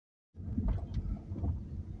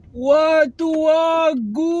Watu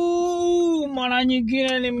wangu, mara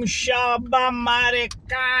nyingine ni mshaba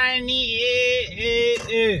Marekani.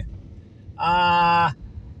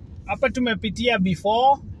 Hapa tumepitia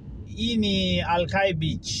before. Hii ni Alki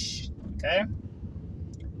Beach, okay?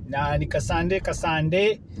 Na ni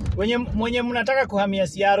Kasande. Mwenye mnataka kuhamia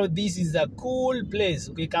Seattle, this is a cool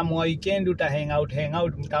place. Ukikama weekend uta hang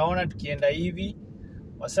out. Mtaona tukienda hivi.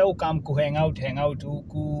 Wasa ukam ku hang out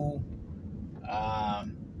huku.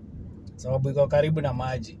 Sababu iko karibu na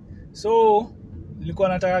maji. So nilikuwa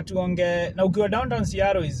nataka tuonge, na ukiwa downtown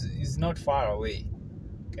Seattle is not far away.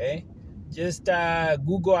 Okay? Just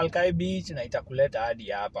Google Alki Beach na itakuleta hadi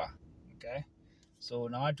hapa. Okay? So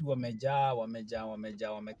na watu wamekaa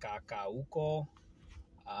huko.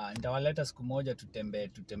 Nitawaleta siku moja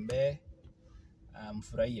tutembee.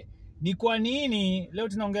 Mfurahie. Ni kwa nini leo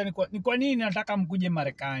tunaongea ni kwa nini nataka mkuje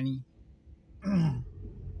Marekani?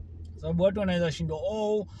 Sababu watu wanaweza shindwa,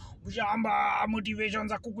 mshamba motivation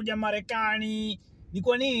za kukuja Marekani. Ni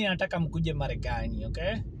kwa nini nataka mkuje Marekani,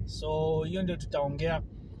 okay? So hiyo ndio tutaongea.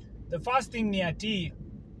 The first thing ni ati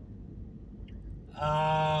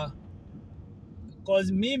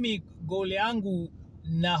cause mimi goal yangu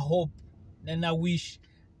na hope na wish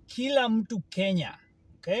kila mtu Kenya,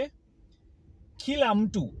 okay? Kila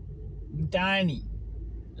mtu mtaani,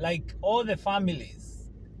 like all the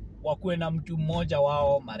families, wakuwe na mtu mmoja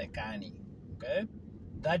wao Marekani, okay?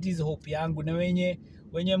 That is hope yangu. Na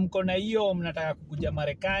wenye mko na hiyo mnataka kukuja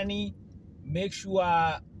Marekani, make sure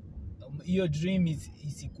hiyo dream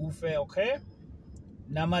isikufe, okay?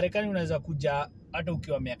 Na Marekani unaweza kuja hata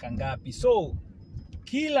ukiwa miaka ngapi. So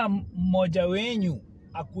kila mmoja wenyu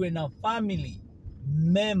akuwe na family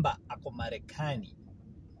member ako Marekani,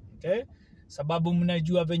 okay? Sababu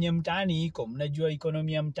mnajua venye mtaani iko, mnajua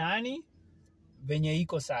ekonomia mtaani venye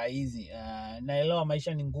iko saa hizi. Naelewa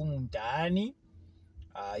maisha ni ngumu mtaani.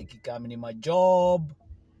 Ikikam ni majob,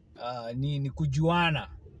 ni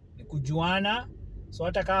kujuana. So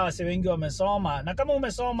hata kama wase wengi wamesoma, na kama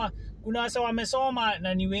umesoma, kuna wase wamesoma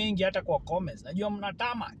na ni wengi hata kwa comments. Najua mna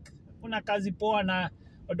tamak. Kuna kazi poa na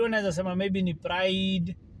watu wanaweza sema maybe ni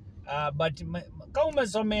pride. But kama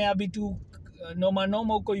umesomea vitu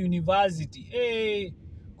noma huko university,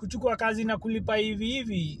 kuchukua kazi na kulipa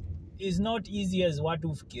hivi is not easy as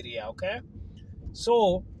watu ufikiria, okay?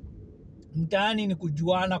 So mtaani ni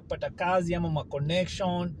kujuana, kupata kazi ama ma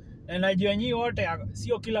connection. Na najua nyinyi wote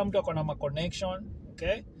sio kila mtu ako na ma connection,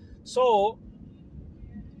 okay? So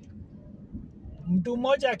mtu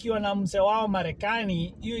mmoja akiwa na mse wao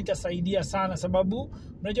Marekani, hiyo itasaidia sana. Sababu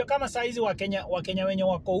unajua kama saizi Wakenya wenye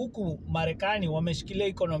wako huku Marekani wameshikilia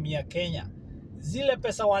ekonomi ya Kenya. Zile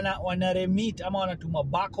pesa wana remit ama wanatuma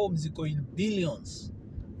back home ziko in billions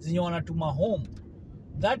zenye wanatuma home.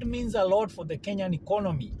 That means a lot for the Kenyan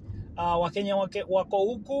economy. Wakenya wako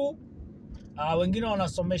huku, wengine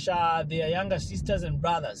wanasomesha their younger sisters and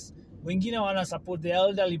brothers, wengine wana support the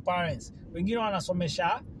elderly parents, wengine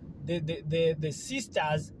wanasomesha the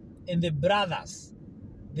sisters and the brothers,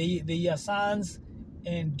 their sons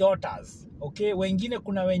and daughters, okay? Wengine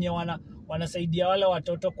kuna wenye wanasaidia wale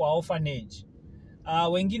watoto kwa orphanage.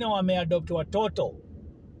 Wengine wameadopt watoto,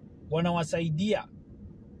 wanawasaidia.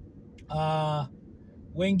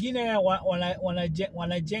 Wengine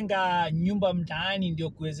wanajenga nyumba mtaani ndio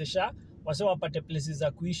kuwezesha wase wapate places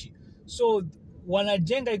za kuishi. So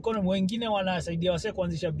wanajenga economy. Wengine wanasaidia wase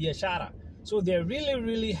kuanzisha biashara. So they're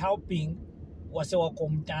really helping wase wako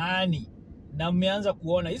mtaani. Na mmeanza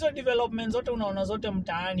kuona hizo developments zote, unaona zote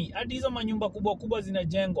mtaani. Hadi hizo manyumba kubwa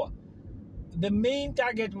zinajengwa. The main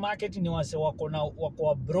target market ni wase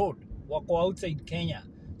wako abroad, wako outside Kenya.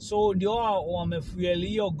 So ndio wamefuel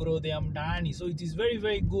hiyo growth ya mtaani. So it is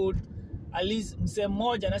very good. At least mse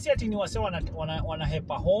mmoja, na si ati ni wase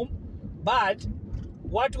wanahepa home, but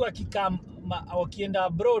watu wakienda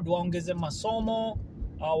abroad waongeze masomo,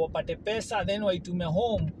 wapate pesa, then waitume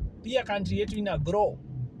home, pia country yetu ina grow.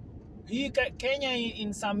 Kenya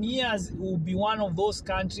in some years will be one of those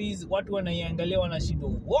countries watu wanaiangalia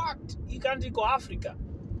wanashindwa, what? Hii country iko Africa.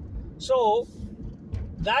 So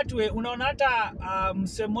that way unaona hata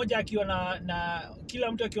mse mmoja akiwa na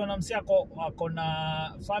kila mtu akiwa na mse ako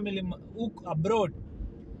na family abroad,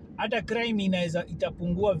 hata crime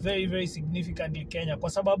itapungua very significantly Kenya, kwa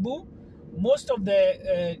sababu most of the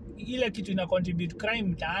ile kitu ina contribute crime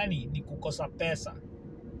mtaani ni kukosa pesa.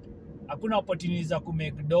 Hakuna opportunities za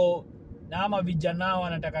kumake dough, na ama vijana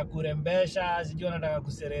wanataka kurembesha, sijui wanataka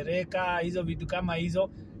kuserereka, hizo vitu kama hizo,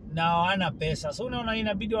 na hawana pesa. So unaona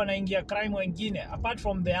inabidi wanaingia crime wengine, apart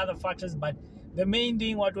from the other factors, but the main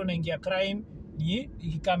thing watu wanaingia crime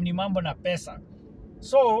ni mambo na pesa.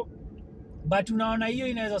 So but unaona hiyo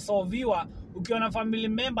inaweza solviwa ukiona family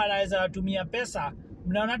member anaweza tumia pesa,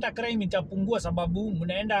 mnaona hata crime itapungua, sababu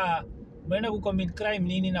mnaenda kucommit crime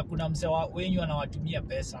nini na kuna msee wenyu anawatumia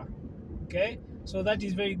pesa. Okay, so that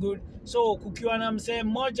is very good. So kukiwa na msee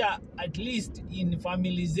mmoja at least in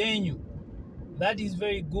family zenyu, that is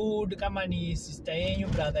very good, kama ni sister yenyu,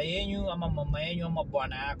 brother yenyu, ama mama yenyu, ama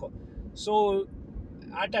bwana yako. So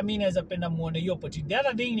hata mimi naweza penda muone hiyo opportunity. The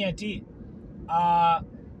other thing ni ati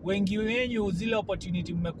wengi wenyu zile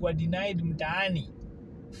opportunity mmekuwa denied mtaani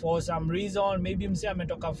for some reason. Maybe msee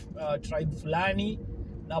ametoka tribe fulani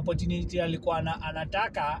na opportunity alikuwa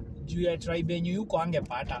anataka juu ya tribe yenyu yuko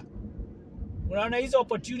angepata. Unaona hizo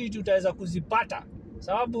opportunity utaweza kuzipata,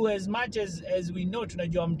 sababu as much as we know,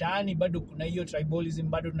 tunajua mtaani bado kuna hiyo tribalism,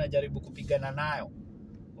 bado tunajaribu kupigana nayo.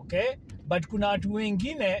 Okay, but kuna watu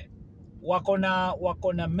wengine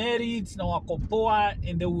wako na merits na wako poa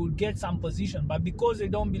and they will get some position, but because they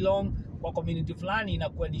don't belong kwa community fulani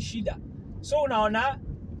inakuwa ni shida. So unaona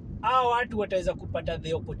hao watu wataweza kupata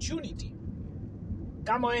the opportunity.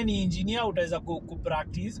 Kama wewe ni engineer utaweza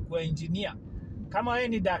kupractice kwa engineer. Kama wewe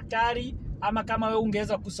ni daktari, ama kama wewe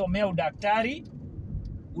ungeweza kusomea udaktari,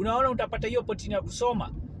 unaona utapata hiyo opportunity ya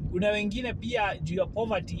kusoma. Kuna wengine pia juu ya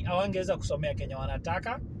poverty hawangeweza kusomea Kenya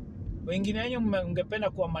wanataka. Wengine wenyu ungependa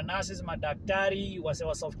kuwa manurses, madaktari, wa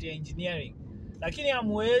software engineering, lakini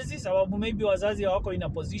hamwezi sababu maybe wazazi wako in a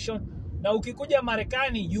position. Na ukikuja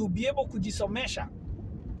Marekani you be able kujisomesha.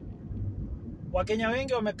 Wakenya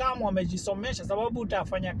wengi wamekaa wamejisomesha sababu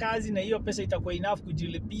utafanya kazi na hiyo pesa itakuwa enough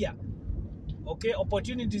kujilipia. Okay,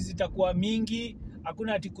 opportunities zitakuwa mingi,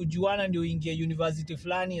 hakuna ati kujuana ndio uingie university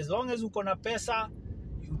fulani. As long as uko na pesa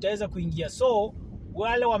utaweza kuingia. So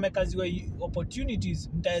wale wamekaziwa opportunities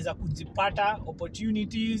mtaweza kuzipata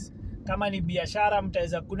opportunities. Kama ni biashara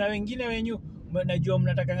mtaweza, kuna wengine wenyu najua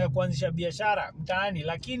mnataka kuanzisha biashara mtaani,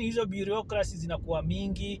 lakini hizo bureaucracy zinakuwa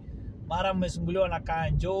mingi. Mara mmesumbuliwa na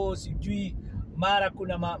kanjo, sijui mara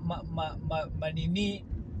kuna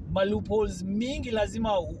loopholes mingi,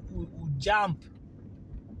 lazima jump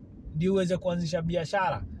ndio uweze kuanzisha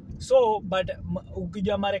biashara. So but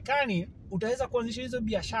ukija Marekani utaweza kuanzisha hizo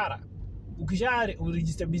biashara. Ukisha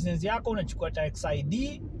register business yako unachukua tax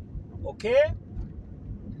ID, okay?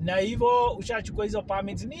 Na hivyo ushachukua hizo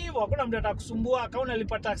permits, ni hivyo hakuna mtu atakusumbua. Kama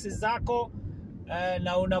unalipa taxes zako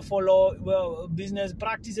na una follow business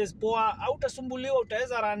practices poa, hautasumbuliwa,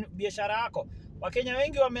 utaweza run biashara yako. Wakenya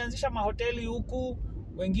wengi wameanzisha mahoteli huku,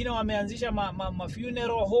 wengine wameanzisha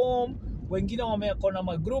funeral home, wengine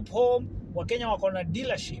wamekona group home, Wakenya wako na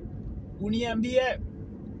dealership. Uniambie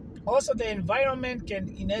also the environment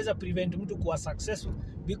inaweza prevent mtu kuwa successful,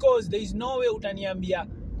 because there is no way utaniambia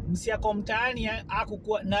msiako mtaani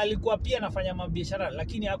hakukuwa na alikuwa pia anafanya mabiashara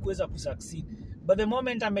lakini hakuweza kusucceed, but the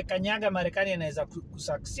moment amekanyaga Marekani anaweza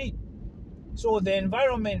kusucceed. So the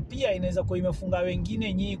environment pia inaweza kuwa imefunga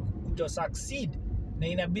wengine nyinyi kuto succeed, na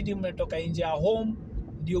inabidi mnatoka nje ya home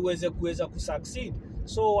ndio uweze kuweza kusucceed.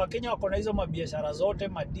 So Wakenya wako na hizo mabiashara zote,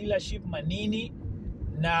 dealership manini,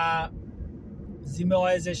 na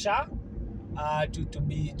zimewawezesha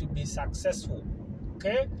to be successful.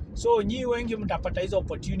 Okay, so nyinyi wengi mtapata hizo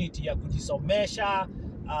opportunity ya kujisomesha,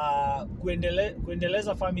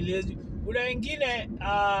 kuendeleza familia yenu. Kuna wengine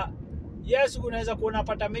yes unaweza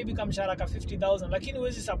kuonapata maybe kama mshahara ka 50,000, lakini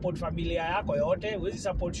huwezi support familia yako yote, huwezi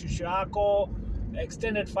support shushu yako,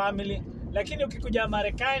 extended family. Lakini ukikuja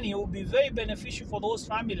Marekani it will be very beneficial for those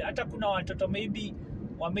family. Hata kuna watoto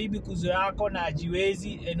maybe kuzo yako na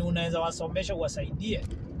ajiwezi, and unaweza wasomesha uwasaidie.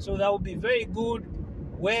 So that will be very good.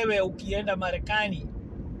 Wewe ukienda Marekani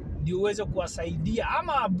ndio uweze kuwasaidia,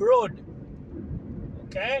 ama abroad,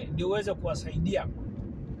 okay, ndio uweze kuwasaidia.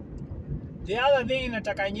 The other thing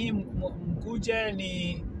nataka nyinyi mkuje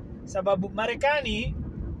ni sababu Marekani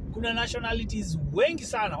kuna nationalities wengi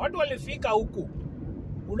sana. Watu walifika huku,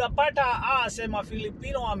 unapata sema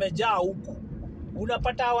Filipino wamejaa huku,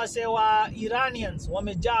 unapata wase wa Iranians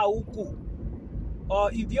wamejaa huku,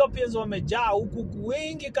 Ethiopians wamejaa huku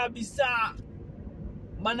wengi kabisa,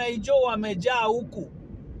 Manaijo wamejaa huku,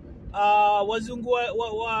 wazungu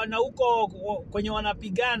na huko kwenye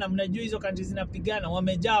wanapigana, mnajua hizo countries zinapigana,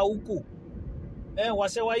 wamejaa huku.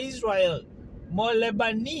 Wase wa Israel,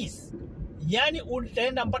 Lebanese, yani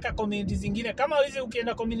utaenda mpaka community zingine. Kama hizi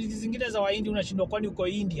ukienda community zingine za Wahindi unashindwa kwani uko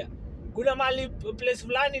India. Kuna mahali place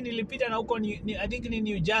fulani nilipita na huko I think ni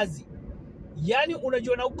New Jersey. Yani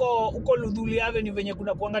unajua na huko Ludhuli Avenue venye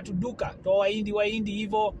kuna kuanga tuduka to Wahindi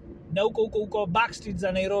hivyo, na huko backstreet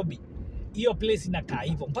za Nairobi. Hiyo place inakaa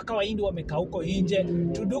hivyo. Mpaka Wahindi wamekaa huko nje.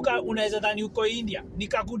 Tuduka unaweza dhani uko India.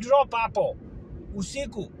 Nikakudrop hapo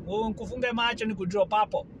usiku, nikufunge macho nikudrop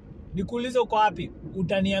hapo. Nikuulize uko wapi?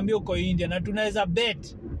 Utaniambia uko India, na tunaweza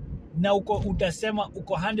bet na utasema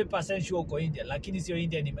uko 100% sure uko India, lakini sio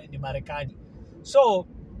India, ni Marekani. So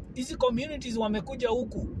hizi communities wamekuja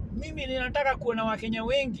huku. Mimi ninataka kuona Wakenya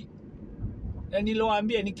wengi, na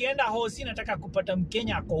nilowaambia nikienda hosi nataka kupata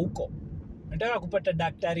Mkenya ako huko, nataka kupata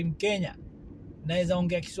daktari Mkenya naweza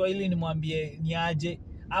ongea Kiswahili nimwambie ni aje,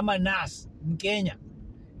 ama nurse Mkenya.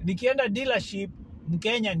 Nikienda dealership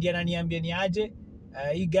Mkenya ndiye ananiambia ni aje,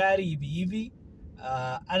 hii gari hivi hivi,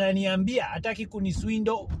 ananiambia, hataki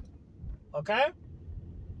kuniswindo. Okay?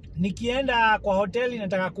 Nikienda kwa hoteli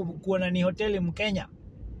nataka kuona ni hoteli Mkenya.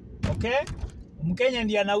 Okay? Mkenya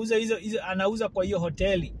ndiye anauza anauza kwa hiyo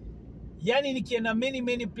hoteli. Yani nikienda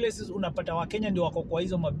many places unapata Wakenya ndio wako kwa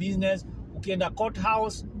hizo mabusiness. Ukienda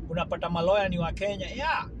courthouse unapata maloya ni Wakenya.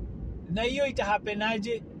 Yeah. Na hiyo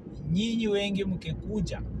itahapenaje nyinyi wengi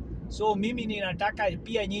mkikuja? So mimi ninataka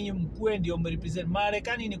pia nyinyi mkue ndio mrepresent.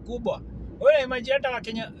 Marekani ni kubwa. Wewe imagine hata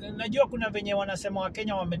Wakenya, najua kuna venye wanasema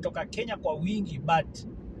Wakenya wametoka Kenya kwa wingi, but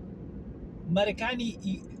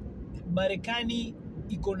Marekani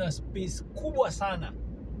iko na space kubwa sana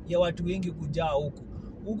ya watu wengi kujaa huku.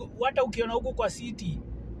 Hata ukiona huku kwa city,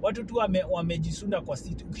 watu tu wamejisunda kwa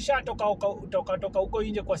city. Ukishatoka huko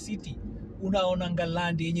nje kwa city, unaona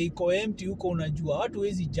Ngaland yenye iko empty huko, unajua watu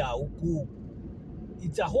wezi jaa huku.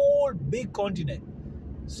 It's a whole big continent.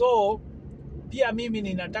 So pia mimi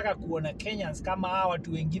ninataka kuona Kenyans kama hawa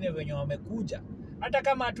watu wengine wenye wamekuja. Hata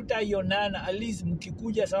kama hatutaionana, at least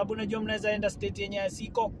mkikuja, sababu najua mnaweza enda state yenye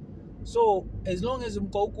asiko. So as long as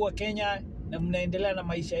mko huku wa Kenya na mnaendelea na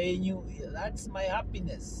maisha yenu, that's my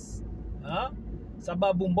happiness.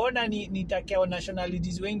 Sababu mbona nitakao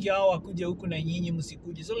nationalities wengi hao wakuje huku na nyinyi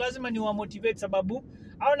msikuje? So lazima niwamotivate, sababu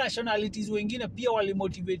hao nationalities wengine pia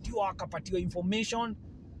walimotivatiwa, wakapatiwa information,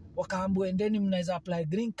 wakaambiwa endeni mnaweza apply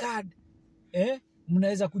green card.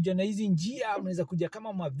 Mnaweza kuja na hizi njia, mnaweza kuja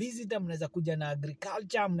kama visitor, mnaweza kuja na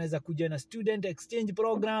agriculture, mnaweza kuja na student exchange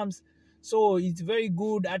programs. So it's very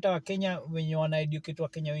good. Hata Wakenya wenye wanaeducate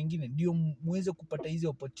Wakenya wengine ndio muweze kupata hizi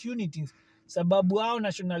opportunities, sababu hao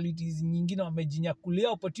nationalities nyingine wamejinyakulia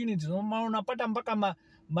opportunities. Unapata mpaka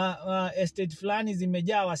estate fulani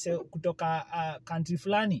zimejaa wase kutoka country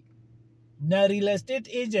fulani, na real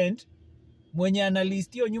estate agent mwenye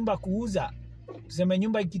analistio nyumba kuuza, tuseme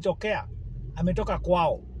nyumba ikitokea ametoka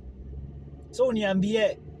kwao. So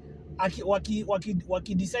uniambie,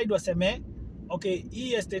 decide waseme, okay,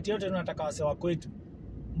 hii estate yote tunataka wase wa kwetu.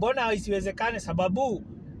 Mbona isiwezekane? Sababu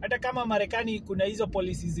hata kama Marekani kuna hizo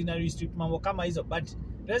policies zina restrict mambo kama hizo, but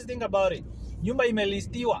let's think about it. Nyumba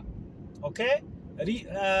imelistiwa, okay?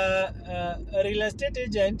 Real estate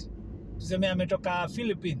agent tuseme ametoka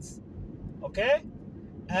Philippines, okay?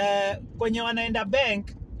 Kwenye wanaenda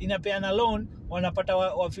bank inapeana loan, wanapata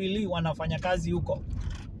wafili wanafanya kazi huko.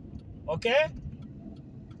 Okay?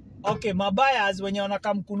 Okay, mabuyers wenye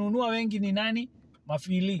wanakam kununua wengi ni nani?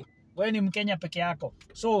 Mafili. Wewe ni Mkenya peke yako.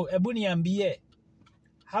 So, hebu niambie,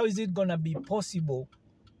 how is it gonna be possible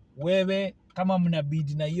wewe kama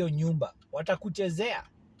mnabidi na hiyo nyumba? Watakuchezea.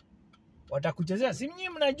 Si nyinyi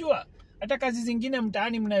mnajua. Hata kazi zingine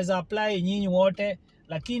mtaani mnaweza apply nyinyi wote,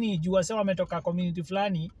 lakini jua sawa wametoka community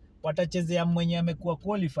fulani, watachezea mwenye amekuwa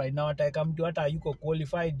qualified, na wataweka mtu hata hayuko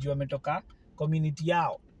qualified juu ametoka community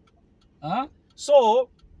yao. So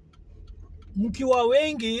mkiwa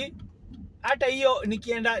wengi, hata hiyo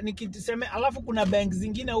nikiseme, alafu kuna bank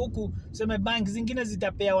zingine huku, sema bank zingine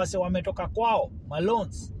zitapea wase wametoka kwao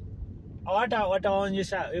loans. Hata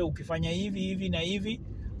wataonyesha ukifanya hivi na hivi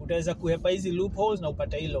utaweza kuhepa hizi loopholes na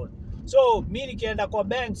upata hii loan. So mimi nikienda kwa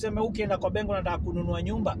bank, sema ukienda kwa bank unataka kununua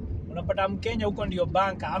nyumba, unapata Mkenya huko ndio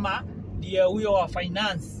banka, ama ndio huyo wa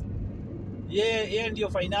finance. Yeye ndio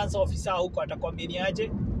finance officer huko, atakwambia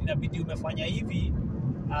aje inabidi umefanya hivi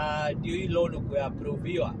ndio hii loan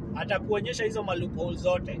ukuapproviwa. Atakuonyesha hizo loopholes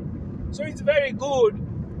zote. So it's very good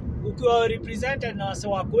ukiwa represented na wase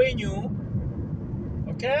wa kwenyu,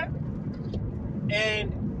 okay?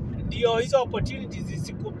 And ndio hizo opportunities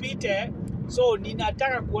zisikupite. So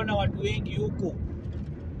ninataka kuona watu wengi huku,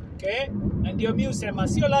 okay? Na ndio mimi usema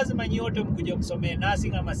sio lazima nyote mkuje msomee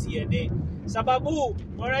nursing ama CNA, sababu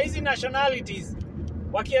wana hizi nationalities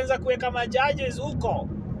wakianza kuweka majudges huko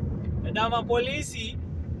na mapolisi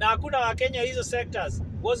na hakuna Wakenya hizo sectors,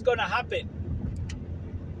 what's gonna happen?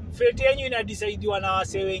 Fate yenu inadecidiwa na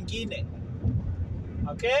wase wengine,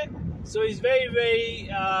 okay? So it's very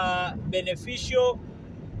beneficial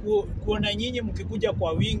kuona nyinyi mkikuja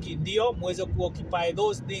kwa wingi, ndio muweze kuoccupy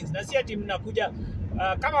those things, na si ati mnakuja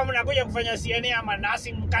kama mnakuja kufanya CNA ama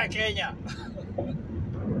nursing mkae Kenya.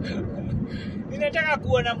 Ninataka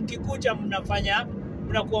kuona mkikuja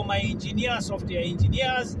mnakuwa ma-engineers, software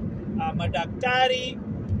engineers, madaktari,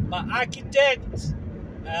 ma-architects,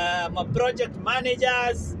 ma project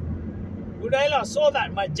managers, unaelewa, so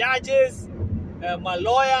that ma judges, ma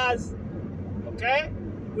lawyers, okay?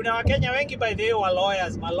 Kuna Wakenya wengi by the way wa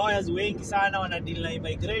lawyers, ma lawyers wengi sana wana deal na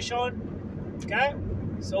immigration, okay?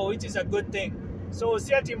 So which is a good thing. So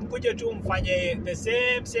si ati mkuje tu mfanye the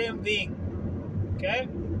same thing, okay?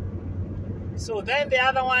 So then the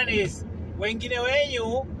other one is, wengine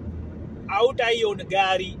wenyu hautaiona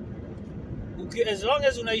gari. As long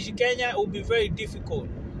as unaishi Kenya, it will be very difficult.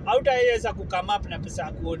 Hautaweza kukama up na pesa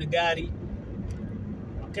ya kuona gari,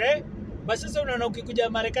 okay? Basi sasa unaona ukikuja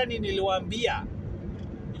Marekani, niliwaambia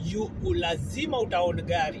lazima utaona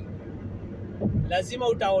gari. Lazima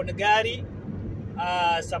utaona gari,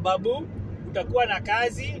 sababu utakuwa na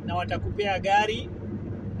kazi na watakupea gari,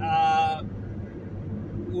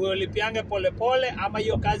 ulipiange pole pole, ama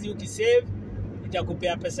hiyo kazi ukisave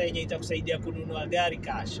itakupea pesa yenye itakusaidia kununua gari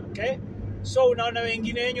cash, okay? So unaona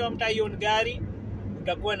wengine wenyu hamtaiona gari,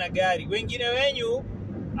 utakuwa na gari. Wengine wenyu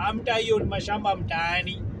hamtaiona mashamba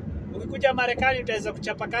mtaani. Ukikuja Marekani utaweza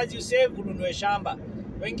kuchapa kazi usave ununue shamba.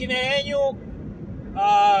 Wengine wenyu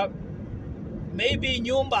maybe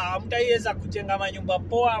nyumba hamtaiweza kujenga manyumba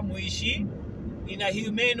poa muishi in a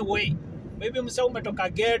humane way. Maybe msao umetoka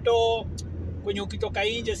ghetto, kwenye ukitoka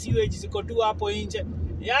nje sewage ziko tu hapo nje.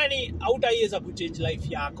 Yani hautaiweza kuchange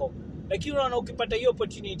life yako. Lakini unaona ukipata hiyo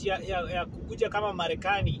opportunity ya kukuja kama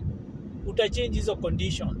Marekani, utachange hizo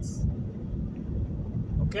conditions.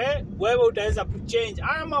 Okay? Wewe utaweza kuchange,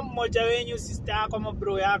 ama mmoja wenyu, sister yako ama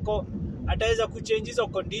bro yako ataweza kuchange hizo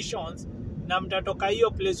conditions, na mtatoka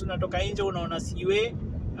hiyo place unatoka nje unaona siwe,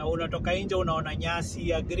 unatoka nje unaona nyasi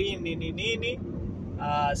ya green nini.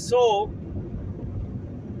 So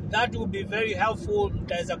that will be very helpful.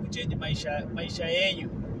 Mtaweza kuchange maisha yenyu,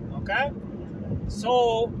 okay?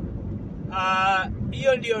 So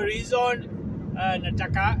hiyo ndio reason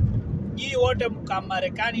nataka nyinyi wote mka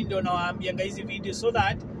Marekani, ndio nawaambianga hizi video so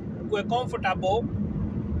that mkuwe comfortable.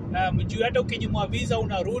 Mjue hata ukinyimwa visa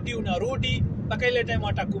unarudi mpaka ile time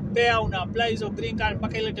watakupea, una apply hizo green card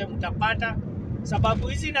mpaka ile time utapata, sababu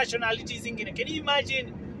hizi nationalities zingine, can you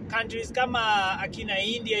imagine countries kama akina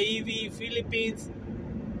India hivi, Philippines,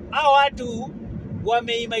 hao watu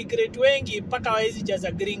wame-immigrate wengi mpaka hawezi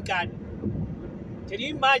jaza green card. Can you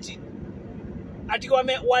imagine? Ati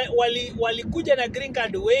walikuja na green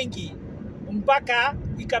card wengi mpaka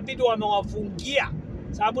ikabidi wamewafungia,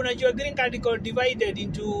 sababu unajua green card iko divided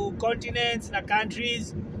into continents na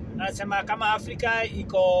countries. Nasema kama Africa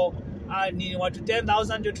iko ni watu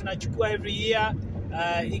 10,000 ndio tunachukua every year.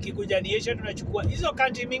 Ikikuja ni Asia tunachukua hizo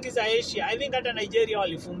country mingi za Asia. I think hata Nigeria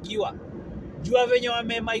walifungiwa jua venye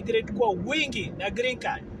wame-migrate kwa wingi na green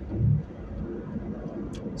card.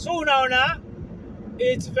 So unaona,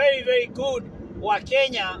 it's very very good wa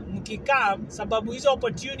Kenya mkikaa, sababu hizo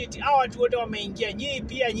opportunity hao watu wote wameingia.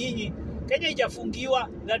 Nyinyi Kenya haijafungiwa,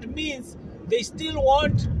 that means they still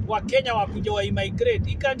want wa Kenya wakuja wa immigrate.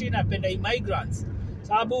 Hii country inapenda immigrants,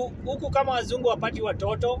 sababu huku kama wazungu wapati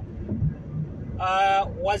watoto,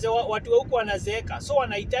 watu huku wanazeeka, so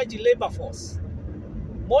wanahitaji labor force.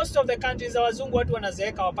 Most of the countries za wazungu watu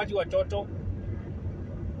wanazeeka wapati watoto,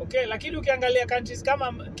 okay? Lakini ukiangalia countries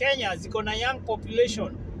kama Kenya ziko na young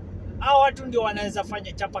population, hao watu ndio wanaweza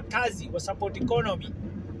fanya chapa kazi wa support economy.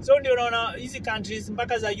 So ndio unaona hizi countries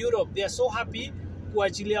mpaka za Europe, they are so happy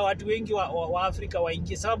kuachilia watu wengi wa Afrika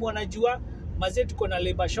waingie, sababu wanajua mazee tuko na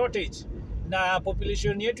labor shortage na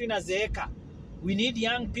population yetu inazeeka. We need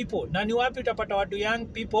young people. Na ni wapi utapata watu young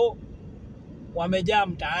people? Wamejaa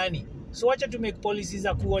mtaani. So wacha tu make policies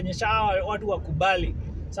za kuonyesha watu wakubali,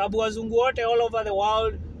 sababu wazungu wote all over the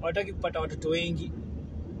world hawataki kupata watoto wengi,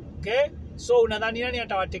 okay? So unadhani nani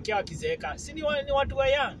atawatekea wakizeeka? Si ni watu wa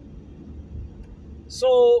young. So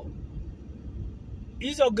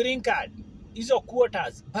hizo green card, hizo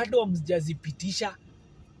quotas bado mjazipitisha,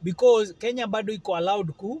 because Kenya bado iko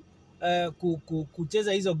allowed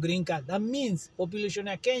kucheza hizo green card. That means population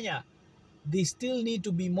ya Kenya, they still need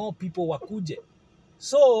to be more people wakuje.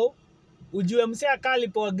 So ujue msea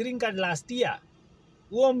kalipo green card last year,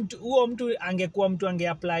 huo mtu angekuwa mtu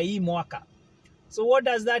angeapply hii mwaka. So what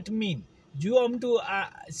does that mean? Jua mtu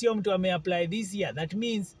sio mtu ameapply this year, that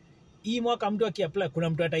means hii mwaka mtu akiapply kuna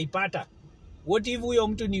mtu ataipata. What if huyo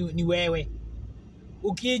mtu ni wewe?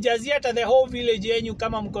 Ukijazia hata the whole village yenyu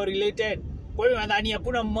kama mko related, kwa hiyo nadhani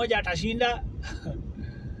hakuna mmoja atashinda.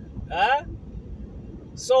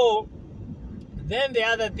 So then the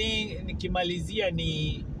other thing nikimalizia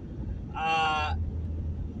ni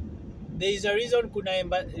there is a reason kuna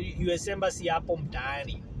US Embassy hapo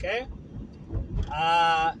mtaani, okay?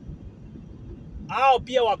 Hao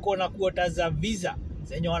pia wako na kuota za visa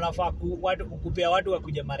zenye wanafaa kupea watu wa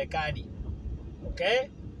kuja Marekani, okay?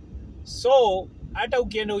 So hata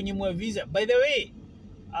ukienda unyimwe visa, by the way,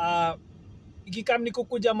 ikikam ni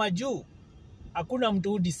kukuja majuu, hakuna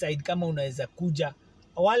mtu decide kama unaweza kuja.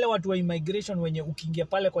 Wale watu wa immigration wenye ukiingia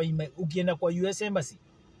pale ukienda kwa US Embassy,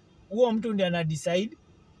 huo mtu ndiye ana decide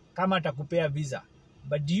kama atakupea visa.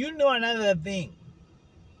 But do you know another thing?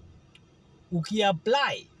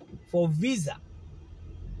 Ukiapply for visa,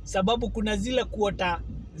 sababu kuna zile quota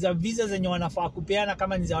za visa zenye wanafaa kupeana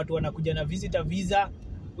kama ni za watu wanakuja na visitor visa.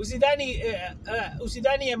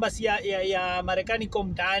 Usidhani embassy ya Marekani iko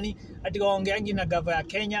mtaani ati waongeangi na gava ya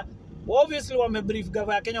Kenya. Obviously wamebrief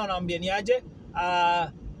gava ya Kenya, wanaambia ni aje,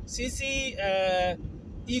 sisi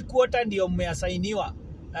hii quota ndio mmeasainiwa.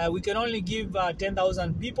 We can only give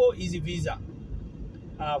 10,000 people easy visa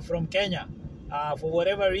from Kenya. For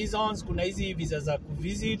whatever reasons, kuna hizi visa za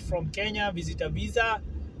kuvisit from Kenya, visitor visa,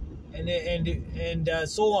 and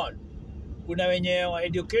so on. Kuna wenye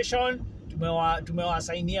education,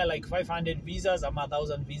 tumewasainia like 500 visas ama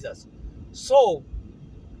 1,000 visas. So,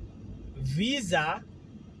 visa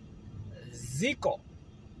ziko.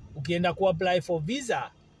 Ukienda kuapply for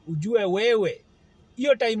visa, ujue wewe.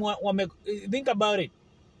 Hiyo time think about it.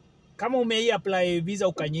 Kama apply visa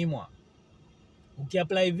ukanyimwa,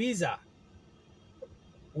 ukiapply visa,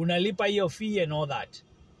 unalipa hiyo fee and all that.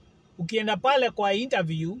 Ukienda pale kwa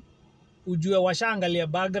interview, ujue washaangalia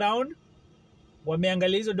background,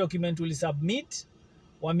 wameangalia hizo document ulisubmit,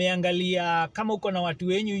 wameangalia kama uko na watu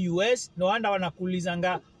wenyu US, no wanda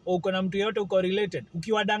wanakuulizanga uko na mtu yote uko related.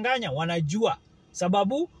 Ukiwadanganya wanajua,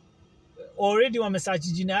 sababu already wamesearch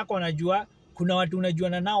jina yako, wanajua kuna watu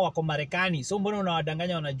unajuana nao wako Marekani. So mbona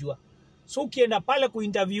unawadanganya? Wanajua. So ukienda pale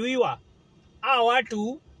kuinterviewiwa,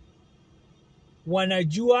 watu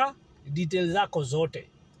wanajua details zako zote.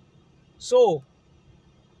 So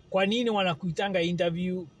kwa nini wanakuitanga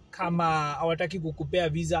interview kama hawataki kukupea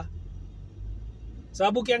visa?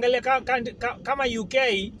 Sababu ukiangalia kama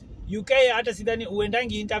UK hata sidhani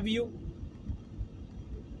uendangi interview.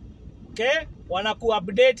 Okay?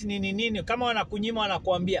 Wanakuupdate nini. Kama wanakunyima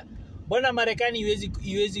wanakuambia. Mbona Marekani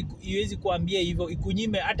iwezi kuambia hivyo,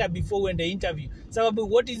 ikunyime hata before uende interview?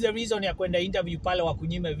 Sababu what is the reason ya kwenda interview pale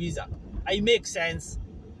wakunyime visa? I make sense.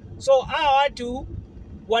 So watu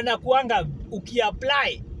wanakuanga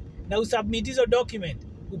ukiapply na usubmit hizo document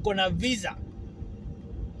uko na visa,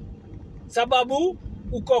 sababu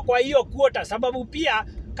uko kwa hiyo quota. Sababu pia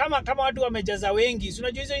kama watu wamejaza wengi,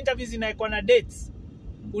 unajua hizo interviews zinaikuwa na dates.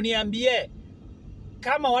 Uniambie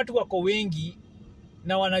kama watu wako wengi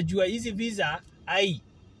na wanajua hizi visa,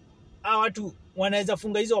 watu wanaweza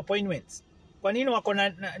funga hizo appointments. Kwa nini wako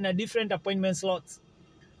na different appointment slots?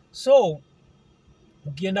 So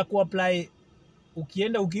ukienda kuapply,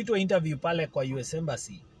 ukiitwa interview pale kwa US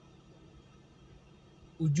Embassy,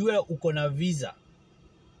 ujue uko na visa.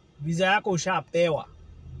 Visa yako ushapewa.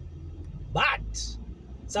 But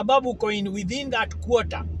sababu uko within that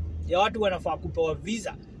quota ya watu wanafaa kupewa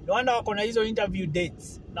visa, no wanda wako na hizo interview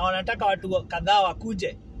dates na wanataka watu kadhaa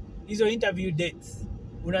wakuje hizo interview dates.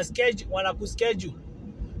 Wanakuschedule.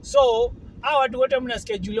 So watu wote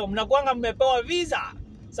mnaschedule, mnakuanga mmepewa visa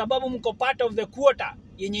sababu mko part of the quota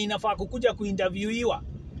yenye inafaa kukuja kuinterviewiwa.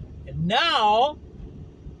 Now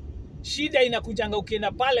shida inakujanga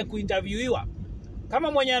ukienda pale kuinterviewiwa.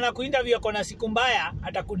 Kama mwenye anakuinterview ako na siku mbaya,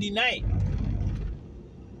 atakudeny.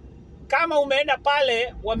 Kama umeenda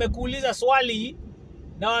pale wamekuuliza swali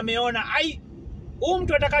na wameona huyu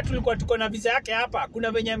mtu ataka tulikuwa tuko na visa yake hapa,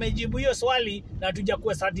 kuna venye amejibu hiyo swali na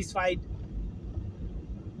hatujakuwa satisfied.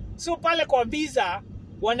 So pale kwa visa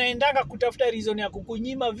wanaendanga kutafuta reason ya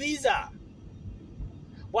kukunyima visa.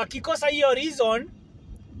 Wakikosa hiyo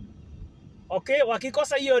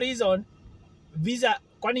reason, visa,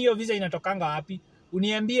 kwani hiyo visa inatokanga wapi?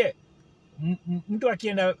 Uniambie. Mtu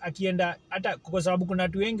akienda hata kwa sababu kuna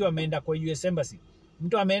watu wengi wameenda kwa US Embassy.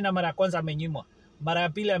 Mtu ameenda mara ya kwanza amenyimwa, mara ya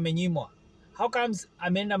pili amenyimwa. How comes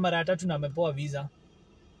ameenda mara ya tatu na amepewa visa?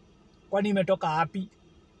 Kwani imetoka wapi?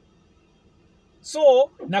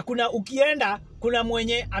 So na kuna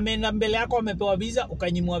mwenye ameenda mbele yako amepewa visa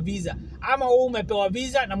ukanyimwa visa, ama wewe umepewa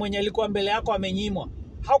visa na mwenye alikuwa mbele yako amenyimwa.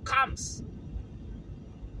 How comes?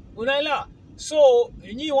 Unaelewa? So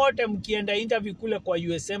nyinyi wote mkienda interview kule kwa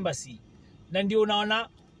US Embassy, na ndio unaona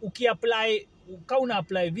ukiapply, una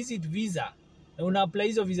apply visit visa na una apply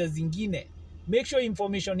hizo visa zingine, make sure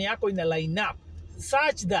information yako ina line up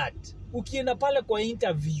such that ukienda pale kwa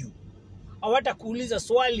interview hawatakuuliza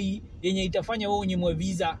swali yenye itafanya wewe unyimwe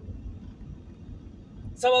visa.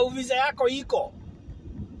 Sababu visa yako iko.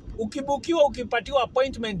 Ukibukiwa, ukipatiwa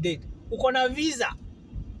appointment date, uko na visa.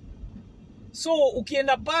 So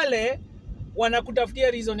ukienda pale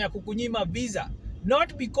wanakutafutia reason ya kukunyima visa,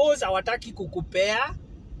 not because hawataki kukupea,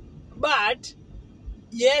 but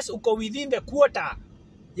yes, uko within the quota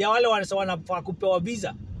ya wale wanafaa kupewa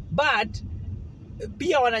visa, but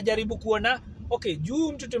pia wanajaribu kuona okay,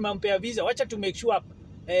 juu mtu tumempea visa, wacha to make sure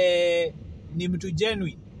ni mtu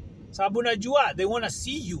genuine, sababu najua they want to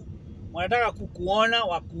see you, wanataka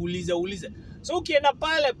kukuona, ulize. So ukienda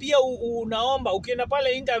pale pia unaomba, ukienda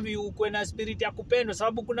pale interview ukwe na spirit ya kupendwa,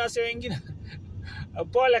 sababu kuna wase wengine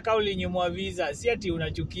pole kauli nyimwa visa, si ati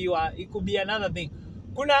unachukiwa, it could be another thing.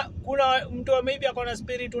 Kuna mtu maybe akona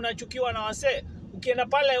spirit unachukiwa na wase, ukienda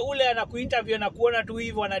pale ule anakuinterview na kuona tu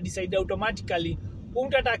hivyo, ana decide automatically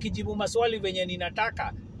mtu hata akijibu maswali venye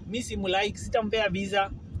ninataka mimi simlike, sitampea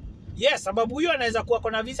visa. Yes, sababu huyo anaweza kuwa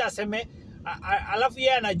kona visa aseme alafu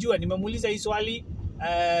yeye anajua nimemuuliza hii swali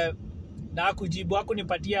na kujibu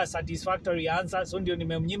hakunipatia satisfactory answer, so ndio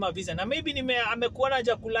nimemnyima visa, na maybe amekuona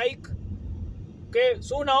haja kulike. Okay,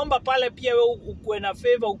 so unaomba pale pia wewe ukue na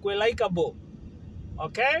favor, ukue likable.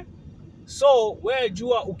 Okay, so wewe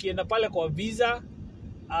jua ukienda pale kwa visa,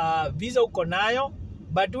 visa uko nayo,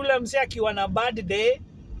 but ule mse akiwa na bad day,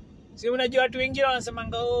 si unajua watu wengine wanasema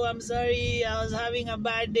oh I'm sorry I was having a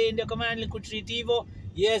bad day, ndio kama nilikutreat hivyo.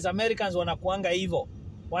 Yes, Americans wanakuanga hivyo,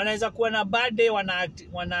 wanaweza kuwa na bad day,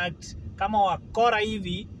 wana act kama wakora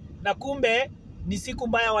hivi, na kumbe ni siku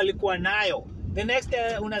mbaya walikuwa nayo. The next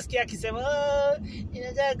day unasikia akisema oh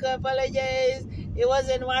ninataka apologize, it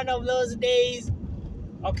wasn't one of those days.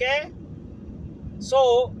 Okay,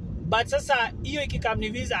 so but sasa hiyo ikikamni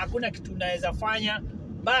visa hakuna kitu unaweza fanya.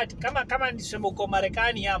 But kama nisema uko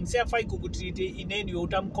Marekani, mse afai kukutreat in any way,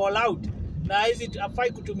 utamcall out, na hizi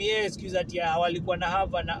afai kutumia excuse ati walikuwa na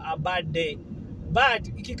have a bad day. But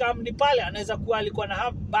ikikamni pale anaweza kuwa alikuwa na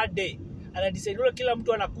have bad day, ana decide kila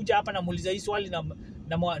mtu anakuja hapa na muuliza hii swali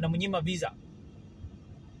na mnyima visa.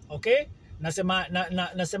 Okay,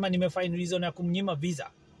 nasema nimefind reason ya kumnyima visa.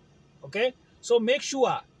 Okay, so make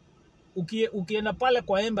sure ukienda pale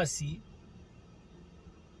kwa embassy,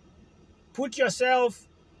 put yourself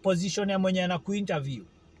position ya mwenye anakuinterview.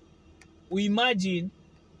 Uimagine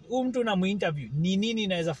mtu na muinterview, ni nini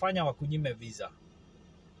inaweza fanya wakunyime visa?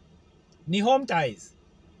 Ni home ties.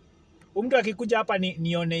 Mtu akikuja hapa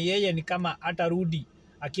nione yeye ni kama atarudi,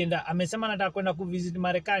 akienda amesema nataka kwenda kuvisit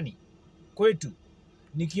Marekani kwetu,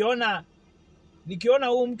 nikiona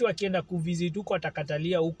mtu akienda kuvisit huko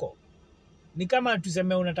atakatalia huko, ni kama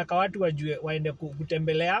tuseme unataka watu wajue waende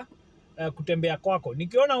kutembea kwako.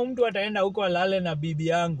 Nikiona mtu ataenda huko alale na bibi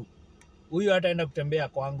yangu, huyu ataenda kutembea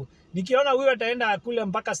kwangu. Nikiona huyu ataenda kule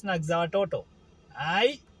mpaka snacks za watoto,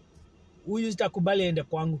 huyu sitakubali aende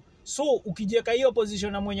kwangu. So ukijiweka hiyo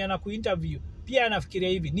position na mwenye anakuinterview pia anafikiria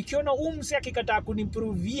hivi, nikiona mse akikataa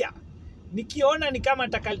kuniprovia, nikiona ni kama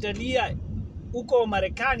atakatalia huko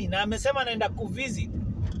Marekani na amesema anaenda kuvisit,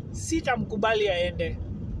 sitamkubali aende,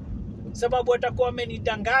 sababu atakuwa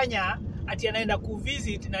amenidanganya ati anaenda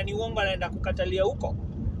kuvisit na ni uongo, anaenda kukatalia huko.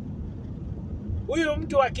 Huyu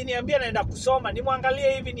mtu akiniambia anaenda kusoma,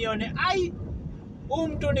 nimwangalie hivi nione huyu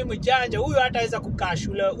mtu ni mjanja, huyu hataweza kukaa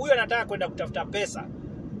shule, huyu anataka kwenda kutafuta pesa.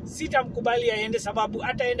 Sitamkubali aende, sababu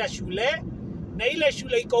hataenda shule na ile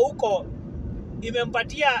shule iko huko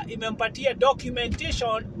imempatia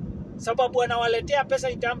documentation, sababu anawaletea pesa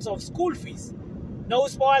in terms of school fees, na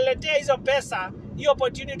usipowaletea hizo pesa, hiyo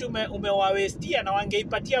opportunity umewawestia na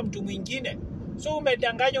wangeipatia mtu mwingine. So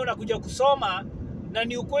umedanganya unakuja kusoma na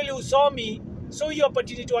ni ukweli usomi, so hiyo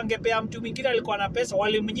opportunity wangepea mtu mwingine alikuwa na pesa,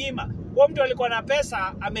 walimnyima. Huyo mtu alikuwa na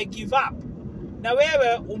pesa ame-give up, na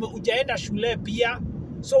wewe hujaenda shule pia,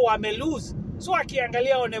 so wame lose. So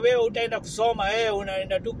akiangalia one wewe utaenda kusoma, wewe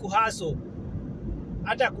unaenda tu kuhaso,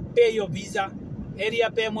 hata kupea hiyo visa. Heri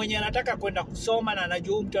ape mwenye anataka kwenda kusoma na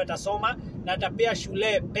anajua mtu atasoma na atapea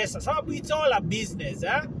shule pesa, sababu it's all a business,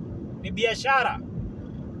 ni biashara.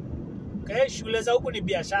 Okay, shule za huku ni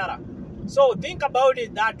biashara. So think about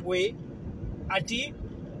it that way. Ati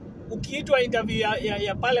ukiitwa interview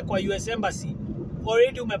ya pale kwa US Embassy,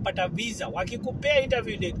 already umepata visa. Wakikupea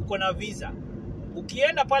interview date uko na visa,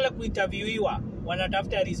 ukienda pale kuinterviewiwa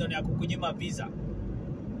wanatafuta reason ya kukunyima visa.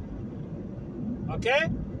 Okay,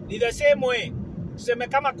 ni the same way. Tuseme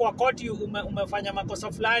kama kwa koti umefanya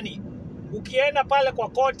makosa fulani, ukienda pale kwa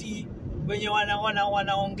koti wenye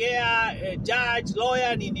wanaongea judge,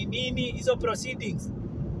 lawyer, nini hizo proceedings,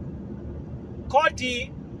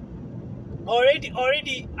 koti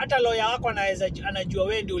already hata lawyer wako anajua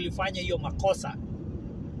wewe ndio ulifanya hiyo makosa.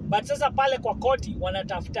 But sasa pale kwa koti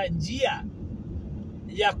wanatafuta njia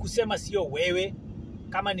ya kusema sio wewe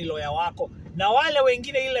kama ni lawyer wako, na wale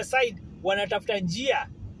wengine ile side wanatafuta njia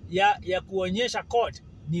ya kuonyesha court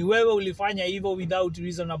ni wewe ulifanya hivyo without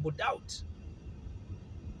reasonable doubt.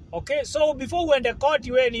 Okay, so before uende court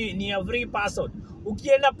wewe ni a free person.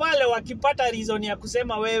 Ukienda pale wakipata reason ya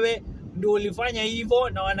kusema wewe ndio ulifanya hivyo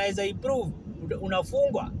na wanaweza improve,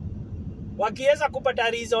 unafungwa. Wakiweza kupata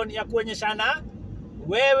reason ya kuonyeshana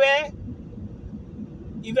wewe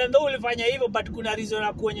even though ulifanya hivyo but kuna reason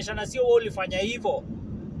ya kuonyeshana sio wewe ulifanya hivyo,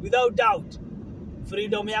 without doubt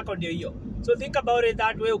freedom yako ndio hiyo. So think about it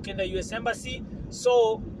that way. Ukienda US Embassy,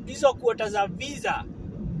 so hizo quota za visa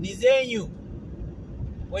ni zenyu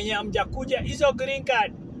wenye hamjakuja. Hizo green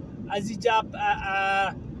card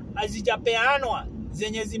hazijapeanwa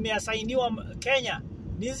zenye zimeasainiwa Kenya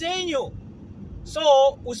ni zenyu. So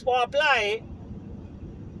usipo apply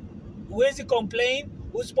huwezi complain.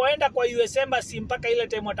 Usipoenda kwa US Embassy mpaka ile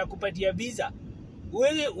time watakupatia visa,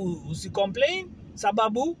 usicomplain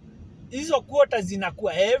sababu hizo quota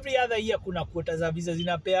zinakuwa every other year. Kuna quota za visa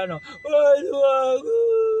zinapeanwa.